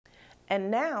And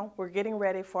now we're getting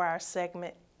ready for our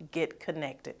segment, Get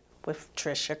Connected with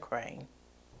Trisha Crain.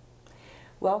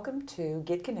 Welcome to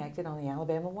Get Connected on the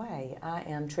Alabama Way. I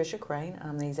am Trisha Crain.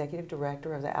 I'm the Executive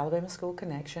Director of the Alabama School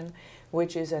Connection,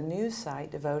 which is a news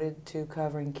site devoted to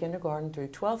covering kindergarten through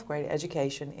 12th grade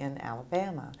education in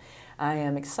Alabama. I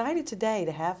am excited today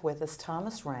to have with us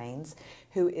Thomas Raines,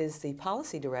 who is the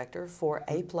Policy Director for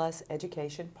A+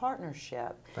 Education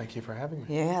Partnership. Thank you for having me.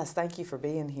 Yes, thank you for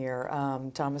being here.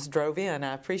 Thomas drove in.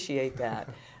 I appreciate that.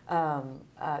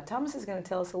 Thomas is going to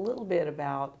tell us a little bit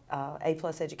about A+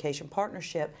 Education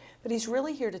Partnership, but he's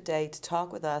really here today to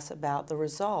talk with us about the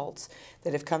results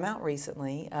that have come out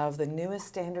recently of the newest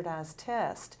standardized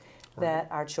test that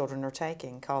our children are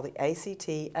taking, called the ACT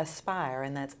Aspire,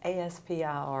 and that's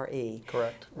A-S-P-I-R-E.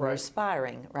 Correct. We're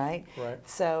aspiring, right? Right.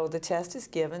 So the test is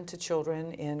given to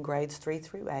children in grades 3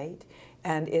 through 8,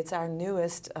 and it's our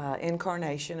newest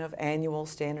incarnation of annual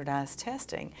standardized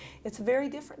testing. It's a very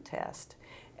different test.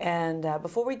 And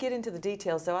before we get into the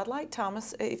details, though, I'd like,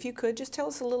 Thomas, if you could, just tell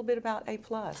us a little bit about A+.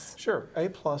 Sure. A+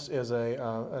 is a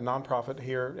nonprofit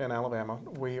here in Alabama.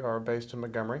 We are based in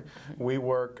Montgomery. We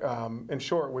work, in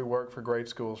short, we work for great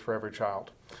schools for every child.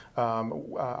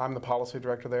 I'm the policy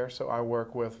director there, so I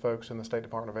work with folks in the State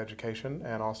Department of Education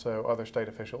and also other state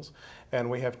officials. And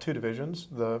we have two divisions: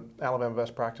 the Alabama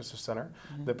Best Practices Center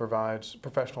that provides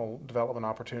professional development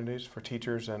opportunities for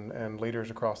teachers and leaders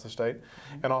across the state,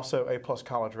 and also A+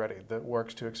 College Ready that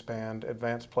works to expand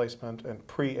advanced placement and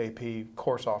pre-AP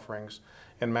course offerings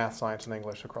in math, science, and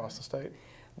English across the state.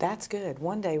 That's good.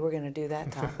 One day we're going to do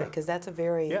that topic because that's a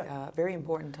very, very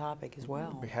important topic as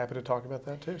well. I'd be happy to talk about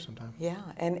that too sometime. Yeah,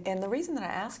 and the reason that I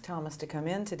asked Thomas to come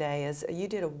in today is you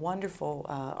did a wonderful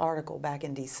article back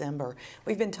in December.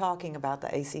 We've been talking about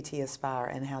the ACT Aspire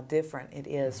and how different it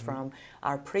is from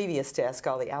our previous test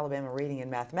called the Alabama Reading and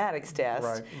Mathematics Test.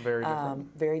 Right, very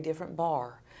different. Very different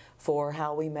bar for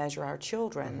how we measure our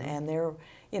children, and they're,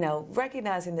 you know,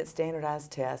 recognizing that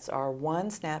standardized tests are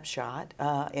one snapshot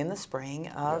in the spring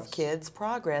of kids'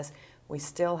 progress. We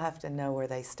still have to know where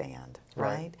they stand,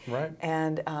 right? Right.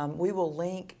 And we will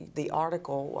link the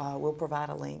article, we'll provide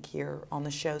a link here on the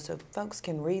show so folks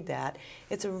can read that.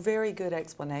 It's a very good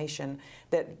explanation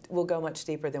that will go much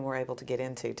deeper than we're able to get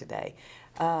into today.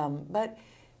 But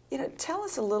you know, tell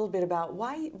us a little bit about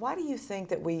why do you think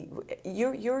that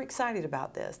you're excited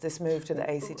about this move to the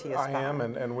ACT Aspire? I am,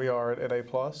 and we are at A+,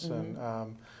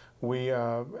 and we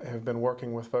have been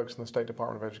working with folks in the State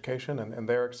Department of Education, and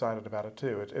they're excited about it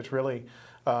too. It's really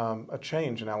a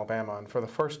change in Alabama, and for the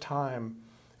first time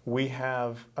we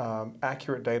have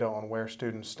accurate data on where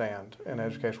students stand in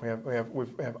education. We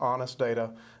have honest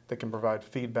data that can provide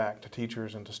feedback to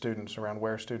teachers and to students around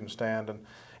where students stand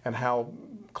and how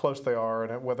close they are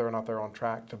and whether or not they're on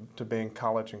track to being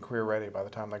college and career ready by the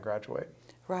time they graduate.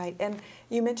 Right, and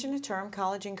you mentioned a term,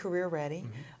 college and career ready.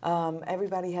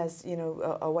 Everybody has, you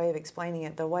know, a way of explaining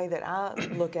it. The way that I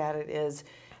look at it is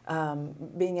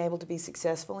being able to be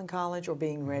successful in college or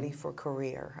being ready for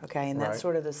career. Okay, and that's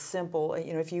sort of the simple.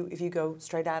 You know, if you go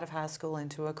straight out of high school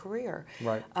into a career,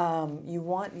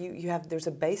 there's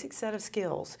a basic set of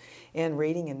skills in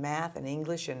reading and math and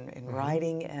English and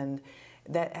writing and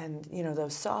you know,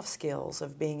 those soft skills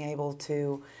of being able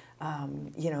to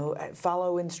you know,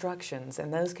 follow instructions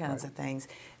and those kinds of things.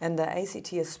 And the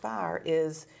ACT Aspire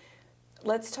is,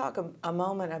 let's talk a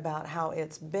moment about how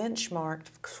it's benchmarked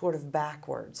sort of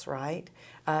backwards, right,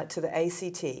 to the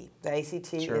ACT. The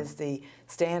ACT is the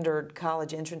standard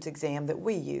college entrance exam that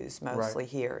we use mostly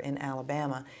here in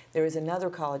Alabama. There is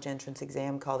another college entrance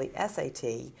exam called the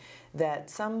SAT that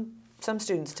some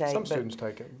students take. Some students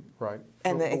take it, right.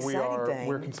 And the exciting thing,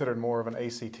 we're considered more of an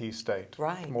ACT state.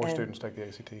 Right. More students take the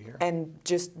ACT here. And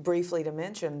just briefly to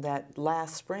mention that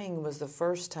last spring was the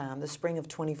first time, the spring of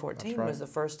 2014 was the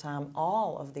first time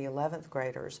all of the 11th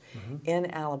graders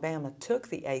in Alabama took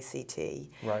the ACT,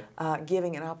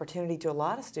 giving an opportunity to a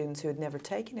lot of students who had never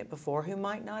taken it before, who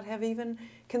might not have even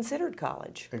considered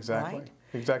college. Exactly. Right?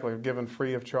 Exactly. Given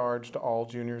free of charge to all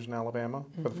juniors in Alabama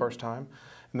for the first time.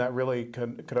 And that really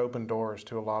could open doors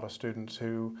to a lot of students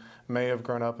who may have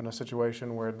grown up in a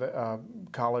situation where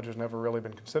college has never really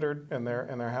been considered in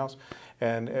their house,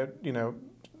 and you know,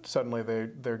 suddenly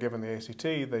they're given the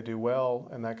ACT, they do well,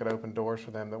 and that could open doors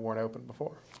for them that weren't open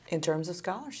before. In terms of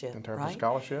scholarship, in terms of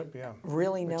scholarship, yeah.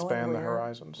 Really knowing expand the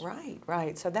horizons.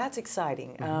 Right. So that's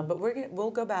exciting. But we'll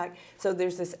go back. So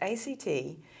there's this ACT,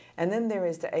 and then there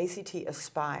is the ACT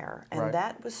Aspire, and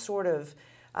that was sort of,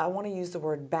 I want to use the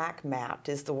word back mapped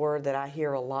is the word that I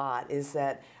hear a lot, is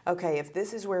that, okay, if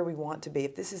this is where we want to be,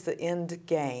 if this is the end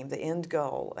game, the end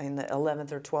goal in the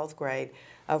 11th or 12th grade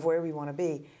of where we want to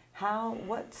be,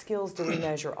 what skills do we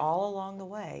measure all along the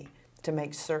way to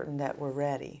make certain that we're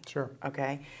ready? Sure.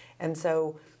 Okay, and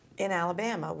so in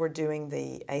Alabama, we're doing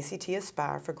the ACT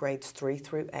Aspire for grades 3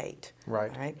 through 8.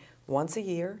 Right. All right. Once a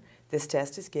year, this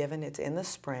test is given. It's in the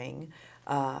spring.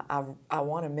 I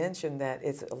want to mention that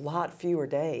it's a lot fewer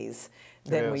days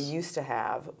than we used to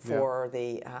have for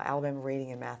the Alabama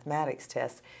Reading and Mathematics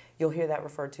test. You'll hear that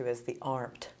referred to as the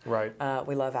ARMT. Right.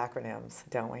 We love acronyms,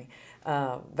 don't we?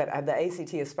 But the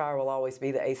ACT Aspire will always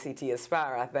be the ACT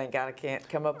Aspire, I think. I can't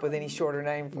come up with any shorter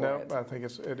name for it. No, I think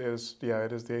it is the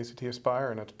ACT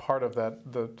Aspire, and it's part of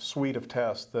the suite of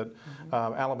tests that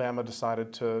Alabama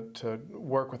decided to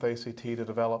work with ACT to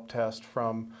develop tests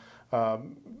from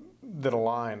that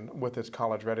align with its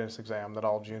college readiness exam that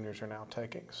all juniors are now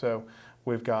taking. So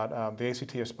we've got the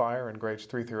ACT Aspire in grades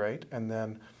 3 through 8, and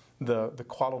then the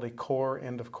Quality Core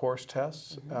end of course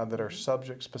tests that are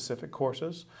subject-specific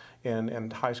courses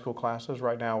in high school classes.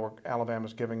 Right now,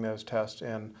 Alabama's giving those tests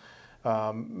in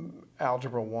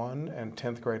Algebra 1 and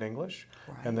 10th grade English,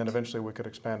 and then eventually we could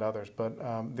expand others. But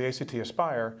the ACT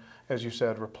Aspire, as you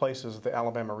said, replaces the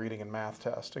Alabama Reading and Math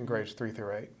test in grades 3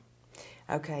 through 8.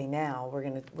 Okay, now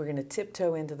we're gonna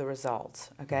tiptoe into the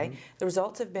results. Okay, the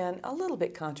results have been a little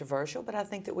bit controversial, but I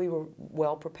think that we were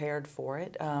well prepared for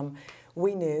it.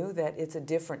 We knew that it's a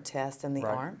different test than the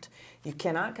ARMT. You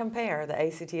cannot compare the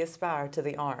ACT Aspire to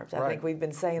the ARMT. I think we've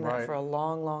been saying that for a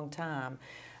long, long time,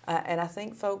 and I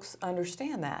think folks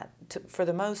understand that for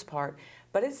the most part.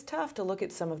 But it's tough to look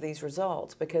at some of these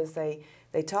results because they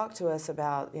talk to us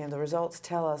about, the results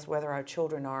tell us whether our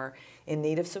children are in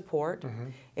need of support,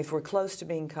 if we're close to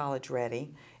being college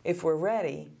ready, if we're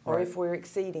ready, or if we're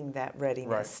exceeding that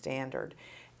readiness standard.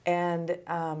 And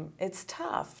it's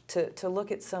tough to look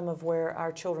at some of where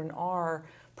our children are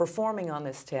performing on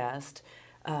this test.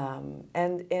 And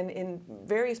in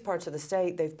various parts of the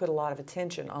state, they've put a lot of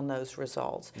attention on those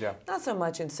results. Not so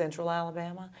much in central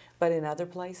Alabama, but in other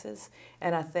places.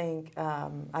 And I think,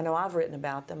 I know I've written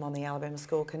about them on the Alabama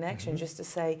School Connection just to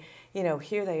say,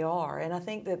 here they are. And I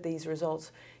think that these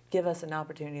results give us an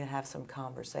opportunity to have some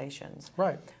conversations.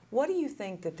 Right. What do you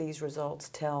think that these results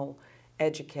tell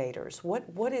educators?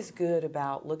 What is good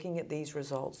about looking at these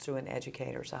results through an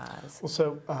educator's eyes? Well,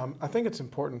 so I think it's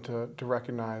important to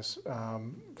recognize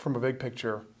from a big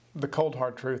picture, the cold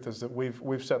hard truth is that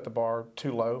we've set the bar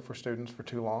too low for students for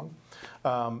too long.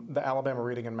 The Alabama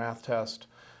Reading and Math test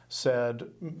said,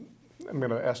 I'm going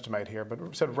to estimate here, but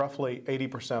it said roughly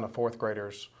 80% of fourth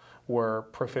graders were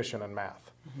proficient in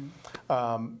math.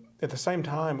 At the same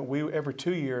time, every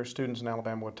 2 years, students in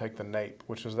Alabama would take the NAEP,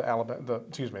 which is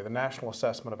the National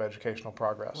Assessment of Educational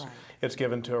Progress. It's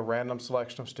given to a random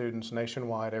selection of students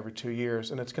nationwide every 2 years,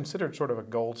 and it's considered sort of a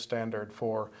gold standard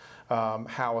for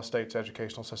how a state's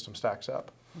educational system stacks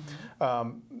up.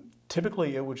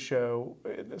 Typically, it would show,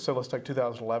 so let's take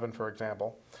 2011 for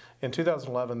example. In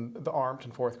 2011, the ARMT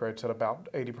in fourth grade said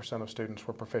about 80% of students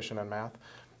were proficient in math.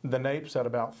 The NAEP said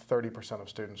about 30% of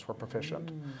students were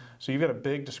proficient. So you've got a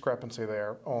big discrepancy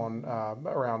there on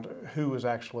around who is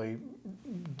actually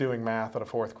doing math at a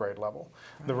fourth grade level.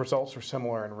 The results are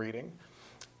similar in reading.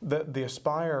 The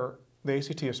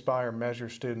ACT Aspire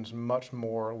measures students much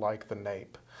more like the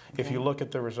NAEP. If you look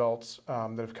at the results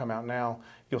that have come out now,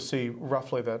 you'll see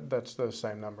roughly that's those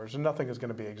same numbers. And nothing is going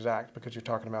to be exact because you're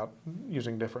talking about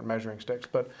using different measuring sticks.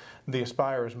 But the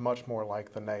Aspire is much more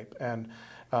like the NAEP, and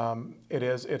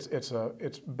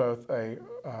it's both a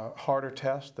harder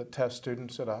test that tests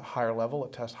students at a higher level.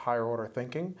 It tests higher order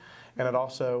thinking, and it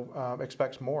also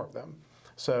expects more of them.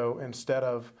 So instead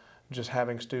of just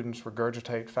having students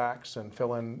regurgitate facts and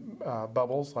fill in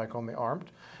bubbles like on the ARMT,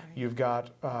 you've got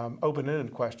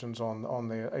open-ended questions on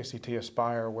the ACT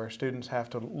Aspire where students have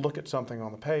to look at something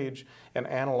on the page and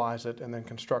analyze it and then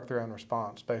construct their own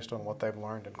response based on what they've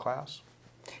learned in class.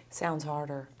 Sounds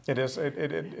harder. It is. It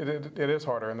is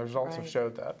harder, and the results have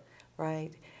showed that.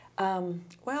 Right.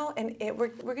 Well, and we're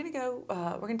going to go.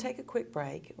 We're going to take a quick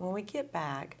break. When we get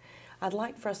back, I'd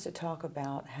like for us to talk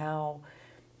about how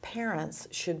parents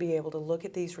should be able to look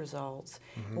at these results.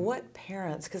 What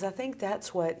parents, because I think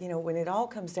that's what, when it all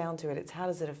comes down to it, it's how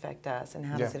does it affect us and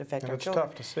how does it affect our children.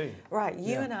 It's tough to see. Right.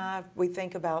 You and I, we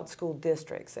think about school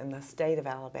districts in the state of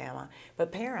Alabama,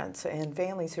 but parents and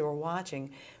families who are watching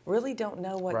really don't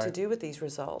know what to do with these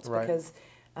results because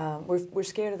we're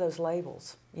scared of those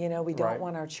labels. We don't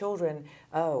want our children,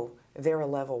 oh, they're a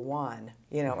level 1,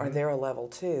 or they're a level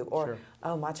 2, or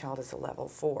oh, my child is a level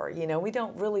 4. We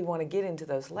don't really want to get into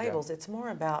those labels. It's more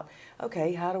about,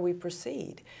 okay, how do we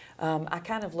proceed? I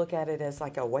kind of look at it as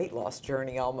like a weight loss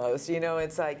journey almost.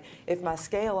 It's like if my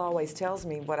scale always tells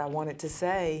me what I want it to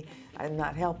say, I'm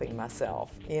not helping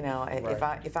myself. You know,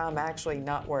 if I'm actually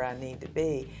not where I need to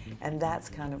be, and that's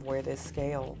kind of where this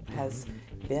scale has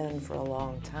been for a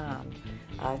long time.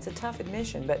 It's a tough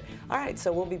admission, but all right.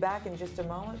 So we'll be back in just a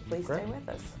moment. Please stay with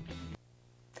us.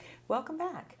 Welcome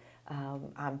back.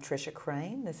 I'm Trisha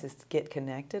Crain. This is Get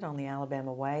Connected on the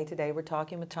Alabama Way. Today we're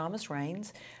talking with Thomas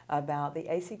Raines about the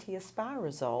ACT Aspire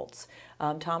results.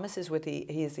 Thomas is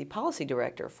he is the policy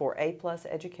director for A+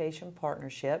 Education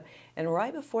Partnership. And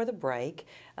right before the break,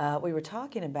 we were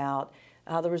talking about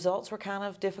the results were kind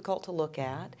of difficult to look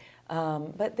at,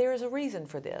 but there's a reason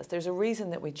for this. There's a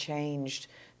reason that we changed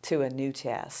to a new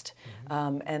test,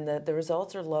 and the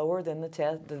results are lower than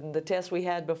the test we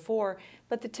had before.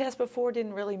 But the test before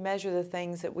didn't really measure the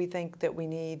things that we think that we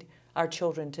need our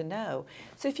children to know.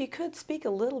 So if you could speak a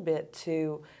little bit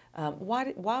to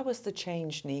why was the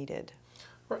change needed?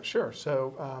 Right, sure.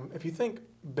 So if you think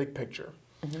big picture,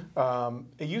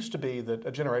 it used to be that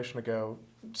a generation ago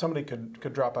somebody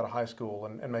could drop out of high school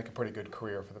and make a pretty good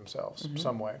career for themselves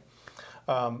some way.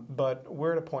 But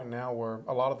we're at a point now where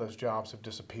a lot of those jobs have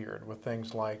disappeared with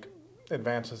things like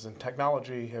advances in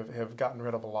technology have gotten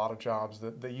rid of a lot of jobs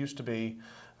that used to be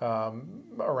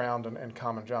around and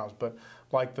common jobs. But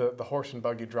like the horse and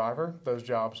buggy driver, those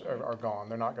jobs are gone.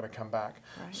 They're not going to come back.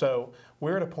 Right. So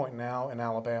we're at a point now in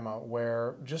Alabama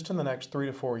where just in the next 3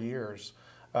 to 4 years,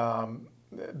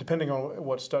 depending on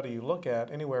what study you look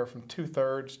at, anywhere from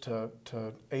 2/3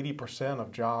 to 80%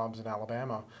 of jobs in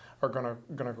Alabama are going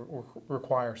to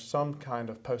require some kind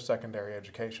of post-secondary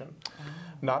education.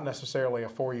 Not necessarily a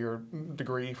 4-year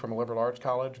degree from a liberal arts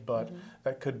college, but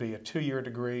that could be a 2-year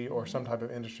degree or some type of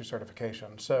industry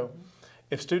certification. So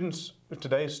if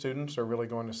today's students are really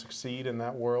going to succeed in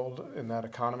that world, in that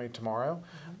economy tomorrow,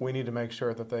 we need to make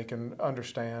sure that they can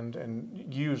understand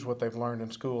and use what they've learned in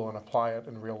school and apply it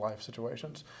in real life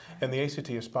situations. And the ACT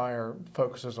Aspire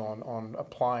focuses on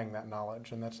applying that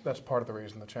knowledge, and that's part of the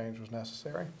reason the change was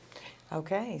necessary.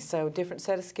 Okay, so different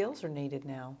set of skills are needed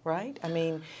now, right? I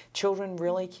mean, children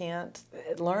really can't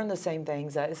learn the same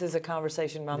things. This is a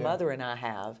conversation my mother and I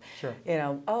have. Sure. You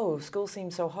know, oh, school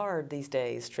seems so hard these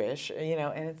days, Trish. You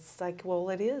know, and it's like, well,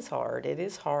 it is hard. It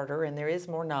is harder, and there is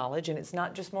more knowledge, and it's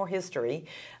not just more history.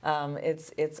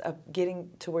 It's getting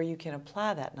to where you can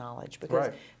apply that knowledge, because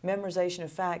memorization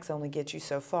of facts only gets you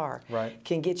so far. Right.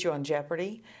 Can get you on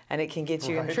Jeopardy, and it can get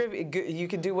you in trivia. You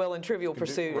can do well in Trivial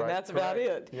Pursuit, and that's about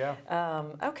it. Yeah.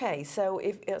 Okay, so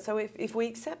if we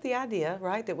accept the idea,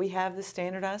 right, that we have the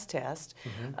standardized test,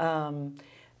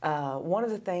 one of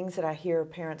the things that I hear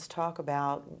parents talk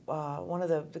about, one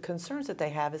of the concerns that they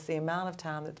have is the amount of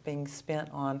time that's being spent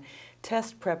on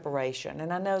test preparation.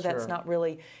 And I know that's not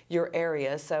really your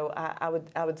area, so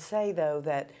I would say though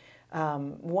that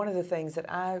one of the things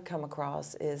that I come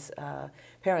across is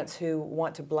parents who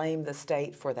want to blame the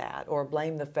state for that or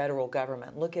blame the federal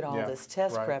government. Look at all this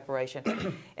test preparation.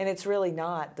 And it's really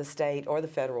not the state or the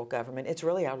federal government. It's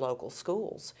really our local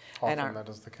schools. Often that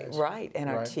is the case. Right, and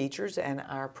our teachers and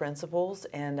our principals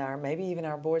and maybe even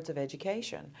our boards of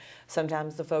education.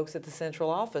 Sometimes the folks at the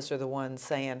central office are the ones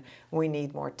saying we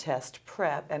need more test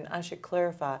prep. And I should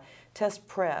clarify, test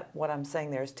prep, what I'm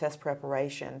saying there is test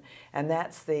preparation, and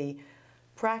that's the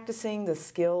practicing the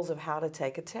skills of how to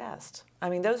take a test. I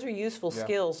mean, those are useful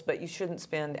skills, but you shouldn't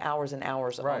spend hours and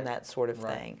hours on that sort of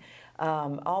thing.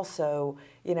 Also,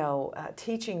 you know,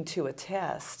 teaching to a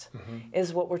test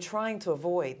is what we're trying to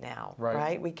avoid now,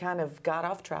 right? We kind of got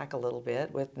off track a little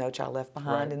bit with No Child Left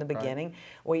Behind in the beginning.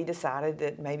 We decided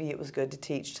that maybe it was good to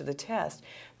teach to the test.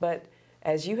 But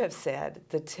as you have said,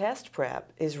 the test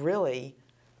prep is really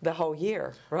the whole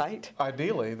year, right?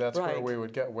 Ideally, that's where we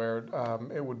would get, where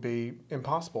it would be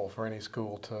impossible for any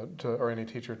school or any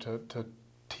teacher to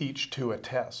teach to a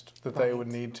test, that they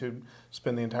would need to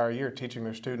spend the entire year teaching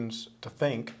their students to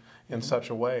think in such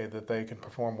a way that they can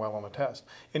perform well on a test.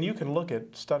 And you can look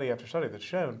at study after study that's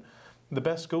shown the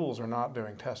best schools are not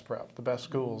doing test prep. The best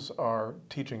schools are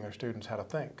teaching their students how to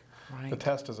think. The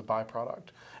test is a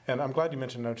byproduct. And I'm glad you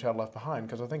mentioned No Child Left Behind,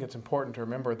 because I think it's important to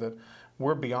remember that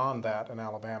we're beyond that in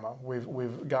Alabama.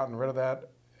 We've gotten rid of that.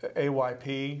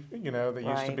 AYP, you know, that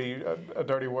used to be a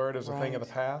dirty word, is a thing of the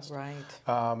past.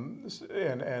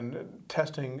 And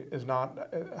testing is not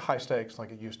high stakes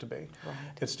like it used to be.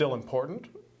 It's still important.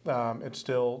 It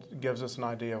still gives us an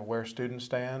idea of where students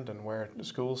stand and where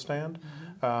schools stand,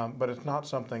 but it's not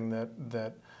something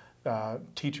that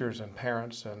teachers and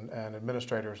parents and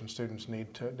administrators and students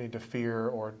need to fear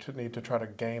or need to try to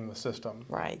game the system.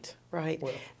 Right, right.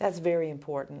 With. That's very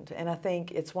important. And I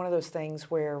think it's one of those things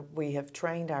where we have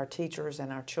trained our teachers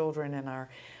and our children and our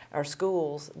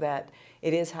schools that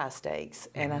it is high stakes.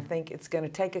 And I think it's going to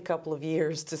take a couple of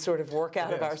years to sort of work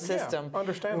out of our system,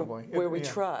 understandably, where we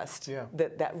trust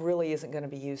that that really isn't going to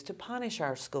be used to punish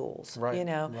our schools. Right, you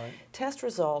know, right. Test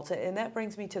results. And that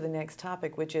brings me to the next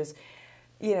topic, which is,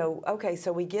 you know, okay,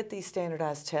 so we get these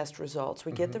standardized test results.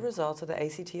 We get the results of the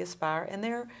ACT Aspire, and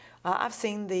they're, I've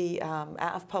seen the,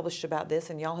 I've published about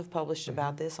this, and y'all have published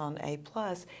about this on A+,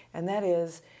 and that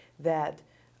is that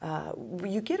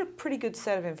you get a pretty good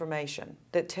set of information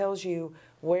that tells you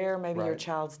where maybe your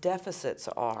child's deficits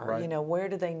are, you know, where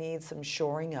do they need some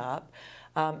shoring up.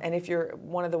 And if you're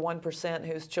one of the 1%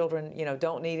 whose children, you know,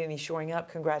 don't need any shoring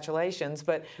up, congratulations.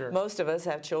 But most of us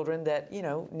have children that, you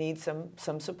know, need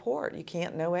some support. You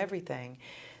can't know everything.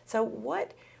 So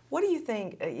what do you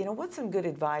think, you know, what's some good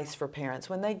advice for parents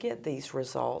when they get these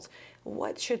results?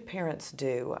 What should parents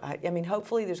do? I mean,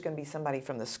 hopefully there's going to be somebody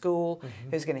from the school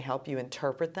who's going to help you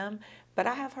interpret them. But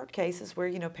I have heard cases where,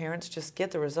 you know, parents just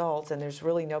get the results and there's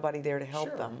really nobody there to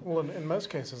help them. Well, in most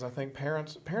cases, I think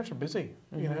parents are busy,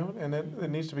 you know, and it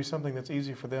needs to be something that's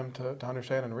easy for them to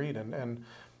understand and read. And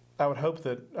I would hope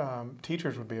that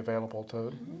teachers would be available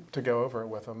to go over it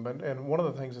with them. And one of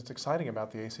the things that's exciting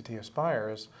about the ACT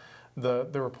Aspire is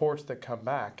the reports that come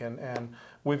back. And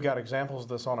we've got examples of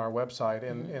this on our website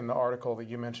in the article that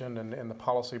you mentioned and in the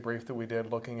policy brief that we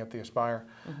did looking at the Aspire.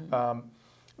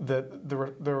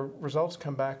 The results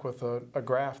come back with a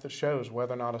graph that shows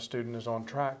whether or not a student is on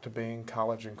track to being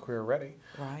college and career ready.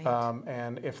 Right.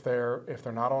 And if they're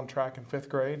not on track in 5th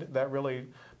grade, that really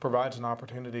provides an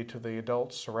opportunity to the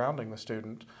adults surrounding the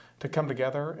student to come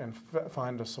together and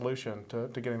find a solution to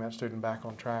getting that student back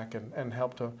on track and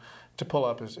help to pull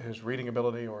up his reading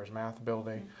ability or his math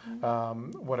ability,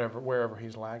 wherever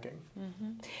he's lagging.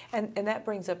 And that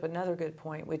brings up another good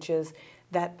point, which is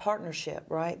that partnership,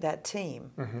 right? That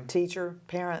team, teacher,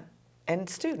 parent, and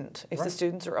student. If the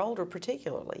students are older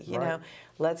particularly, you know,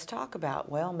 let's talk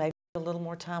about, well, maybe a little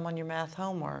more time on your math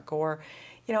homework, or,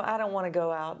 you know, I don't want to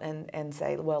go out and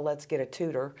say, well, let's get a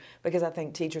tutor, because I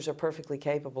think teachers are perfectly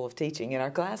capable of teaching in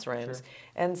our classrooms.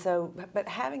 And so, but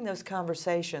having those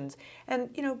conversations and,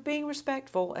 you know, being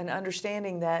respectful and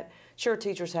understanding that, sure,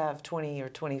 teachers have 20 or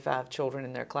 25 children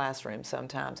in their classroom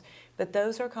sometimes, but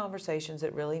those are conversations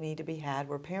that really need to be had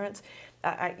where parents,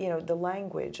 you know, the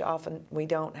language, often we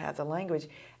don't have the language,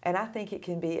 and I think it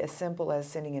can be as simple as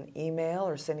sending an email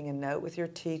or sending a note with your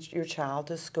child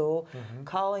to school,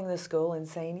 calling the school and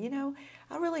saying, you know,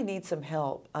 I really need some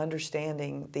help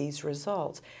understanding these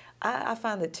results. I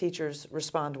find that teachers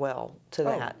respond well to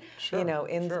that. You know,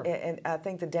 and I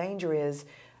think the danger is,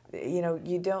 you know,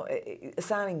 you don't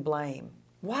assigning blame.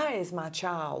 Why is my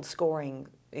child scoring,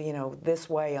 you know, this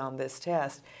way on this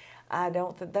test? I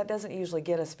don't think that doesn't usually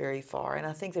get us very far, and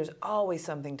I think there's always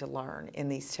something to learn in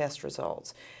these test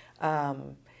results.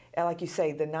 And like you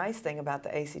say, the nice thing about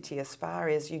the ACT Aspire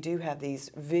is you do have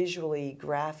these visually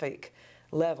graphic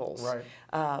levels,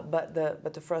 but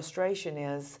the frustration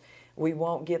is we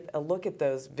won't get a look at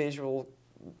those visual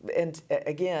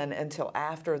again until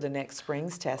after the next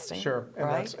spring's testing.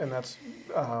 And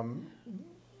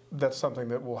that's something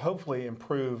that will hopefully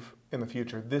improve in the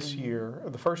future. This year,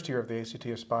 the first year of the ACT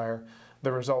Aspire,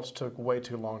 the results took way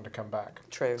too long to come back.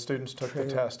 Students took the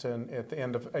test at the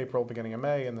end of April, beginning of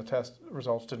May, and the test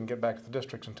results didn't get back to the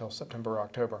districts until September or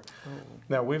October.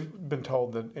 Now, we've been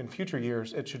told that in future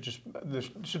years, there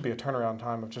should be a turnaround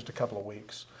time of just a couple of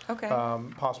weeks.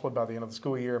 Possibly by the end of the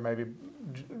school year,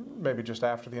 maybe just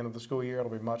after the end of the school year,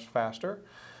 it'll be much faster.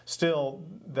 Still,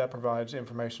 that provides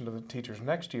information to the teachers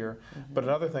next year. But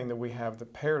another thing that we have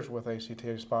that pairs with ACT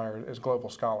Aspire is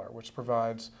Global Scholar, which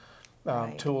provides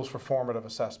tools for formative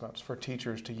assessments for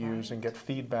teachers to use and get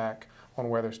feedback on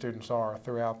where their students are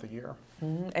throughout the year.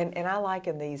 And I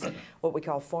liken these, what we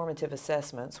call formative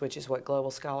assessments, which is what Global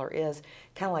Scholar is,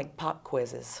 kind of like pop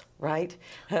quizzes, right?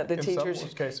 The teachers, in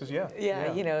some cases,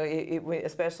 yeah. You know,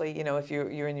 especially, you know, if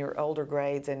you're in your older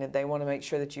grades and they want to make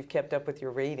sure that you've kept up with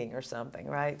your reading or something,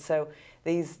 right? So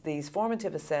these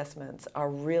formative assessments are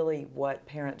really what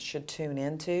parents should tune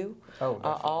into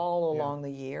all along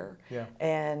the year,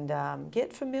 and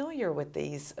get familiar with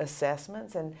these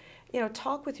assessments and, you know,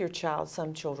 talk with your child.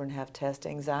 Some children have test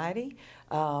anxiety.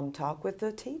 Talk with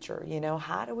the teacher. You know,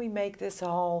 how do we make this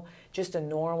all just a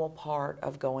normal part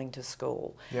of going to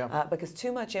school? Because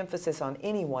too much emphasis on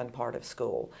any one part of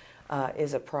school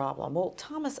is a problem. Well,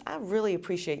 Thomas, I really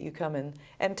appreciate you coming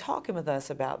and talking with us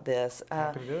about this.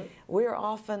 Happy to do it. We're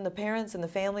often, the parents and the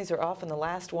families are often the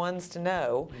last ones to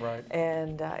know. Right.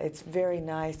 And it's very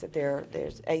nice that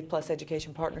there's A+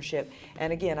 Education Partnership.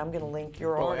 And again, I'm going to link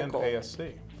your article. And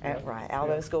ASC. Right,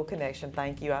 Alabama School Connection.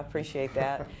 Thank you. I appreciate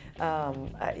that.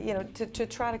 You know, to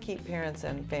try to keep parents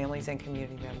and families and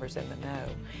community members in the know.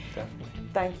 Definitely.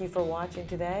 Thank you for watching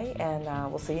today, and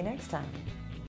we'll see you next time.